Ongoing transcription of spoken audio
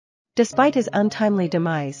Despite his untimely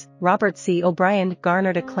demise, Robert C. O'Brien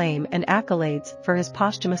garnered acclaim and accolades for his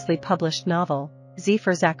posthumously published novel, Z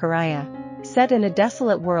for Zachariah. Set in a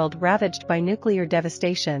desolate world ravaged by nuclear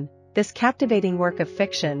devastation, this captivating work of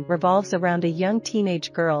fiction revolves around a young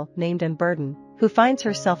teenage girl named Anne Burden, who finds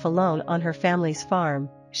herself alone on her family's farm,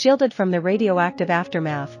 shielded from the radioactive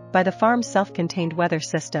aftermath by the farm's self-contained weather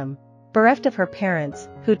system. Bereft of her parents,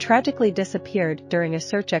 who tragically disappeared during a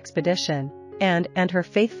search expedition, Anne and her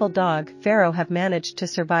faithful dog Pharaoh have managed to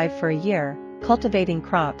survive for a year, cultivating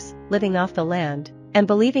crops, living off the land, and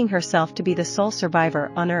believing herself to be the sole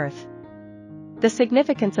survivor on Earth. The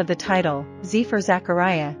significance of the title, Z for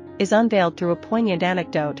Zachariah, is unveiled through a poignant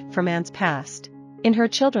anecdote from Anne's past. In her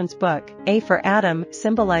children's book, A for Adam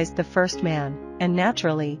symbolized the first man, and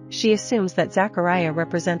naturally, she assumes that Zachariah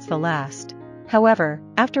represents the last. However,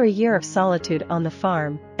 after a year of solitude on the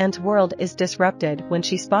farm, Anne's world is disrupted when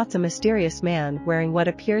she spots a mysterious man wearing what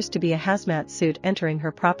appears to be a hazmat suit entering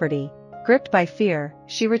her property. Gripped by fear,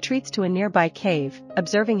 she retreats to a nearby cave,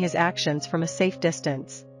 observing his actions from a safe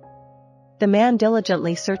distance. The man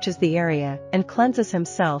diligently searches the area and cleanses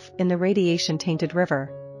himself in the radiation-tainted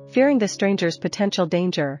river, fearing the stranger's potential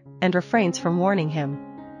danger, and refrains from warning him.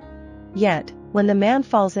 Yet, when the man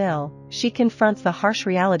falls ill, she confronts the harsh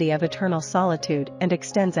reality of eternal solitude and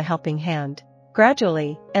extends a helping hand.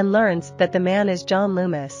 Gradually, Anne learns that the man is John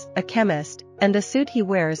Loomis, a chemist, and the suit he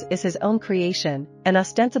wears is his own creation, an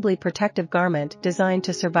ostensibly protective garment designed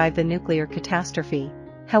to survive the nuclear catastrophe.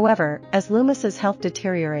 However, as Loomis's health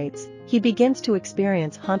deteriorates, he begins to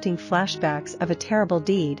experience haunting flashbacks of a terrible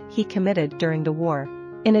deed he committed during the war.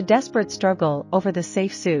 In a desperate struggle over the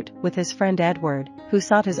safe suit with his friend Edward, who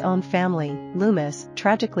sought his own family, Loomis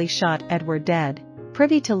tragically shot Edward dead.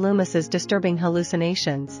 Privy to Loomis's disturbing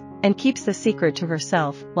hallucinations, Anne keeps the secret to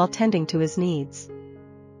herself while tending to his needs.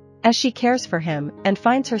 As she cares for him, Anne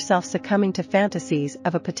finds herself succumbing to fantasies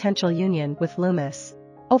of a potential union with Loomis.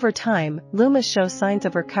 Over time, Loomis shows signs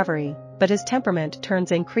of recovery, but his temperament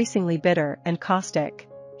turns increasingly bitter and caustic.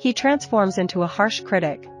 He transforms into a harsh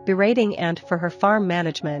critic, berating Anne for her farm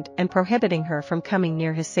management and prohibiting her from coming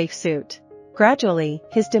near his safe suit. Gradually,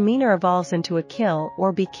 his demeanor evolves into a kill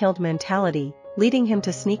or be killed mentality, leading him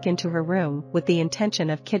to sneak into her room with the intention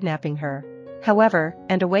of kidnapping her. However,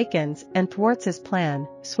 Anne awakens and thwarts his plan,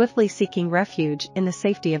 swiftly seeking refuge in the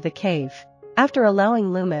safety of the cave. After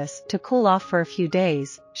allowing Loomis to cool off for a few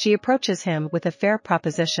days, she approaches him with a fair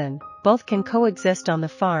proposition. Both can coexist on the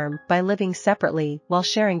farm by living separately while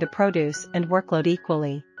sharing the produce and workload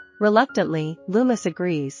equally. Reluctantly, Loomis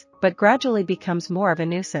agrees, but gradually becomes more of a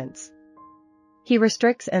nuisance. He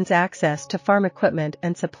restricts Anne's access to farm equipment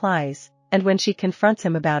and supplies, and when she confronts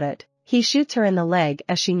him about it, he shoots her in the leg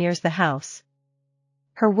as she nears the house.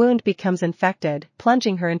 Her wound becomes infected,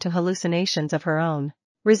 plunging her into hallucinations of her own.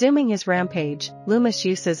 Resuming his rampage, Loomis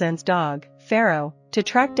uses Anne's dog, Pharaoh, to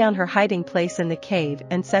track down her hiding place in the cave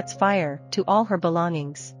and sets fire to all her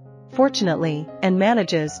belongings. Fortunately, Anne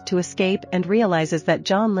manages to escape and realizes that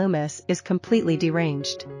John Loomis is completely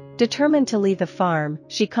deranged. Determined to leave the farm,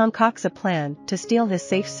 she concocts a plan to steal his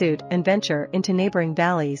safe suit and venture into neighboring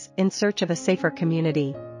valleys in search of a safer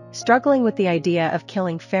community. Struggling with the idea of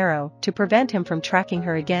killing Pharaoh to prevent him from tracking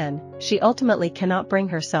her again, she ultimately cannot bring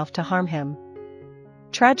herself to harm him.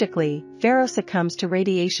 Tragically, Pharaoh succumbs to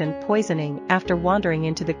radiation poisoning after wandering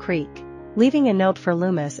into the creek, leaving a note for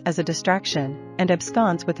Loomis as a distraction, and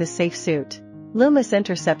absconds with his safe suit. Loomis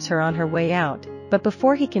intercepts her on her way out, but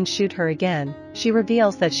before he can shoot her again, she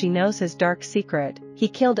reveals that she knows his dark secret. He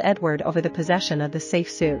killed Edward over the possession of the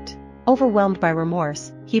safe suit. Overwhelmed by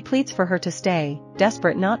remorse, he pleads for her to stay,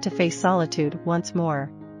 desperate not to face solitude once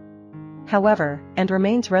more. However, Anne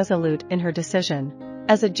remains resolute in her decision.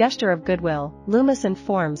 As a gesture of goodwill, Loomis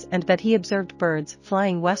informs Anne that he observed birds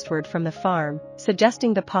flying westward from the farm,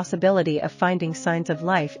 suggesting the possibility of finding signs of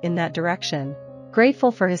life in that direction.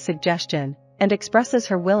 Grateful for his suggestion, Anne expresses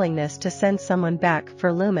her willingness to send someone back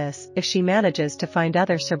for Loomis if she manages to find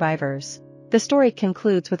other survivors. The story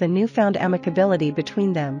concludes with a newfound amicability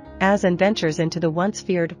between them, as Anne ventures into the once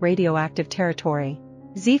feared radioactive territory.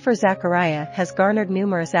 Z for Zachariah has garnered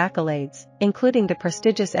numerous accolades, including the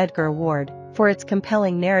prestigious Edgar Award, for its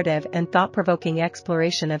compelling narrative and thought-provoking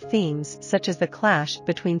exploration of themes such as the clash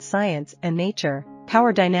between science and nature,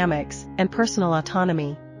 power dynamics, and personal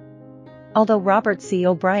autonomy. Although Robert C.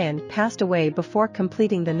 O'Brien passed away before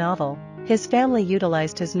completing the novel, his family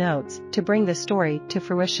utilized his notes to bring the story to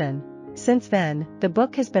fruition. Since then, the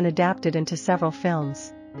book has been adapted into several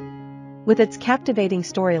films. With its captivating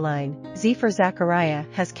storyline, Z for Zachariah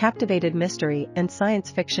has captivated mystery and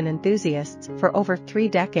science fiction enthusiasts for over 3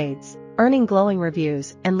 decades, earning glowing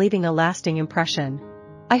reviews and leaving a lasting impression.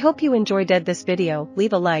 I hope you enjoyed this video.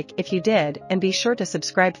 Leave a like if you did and be sure to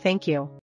subscribe. Thank you.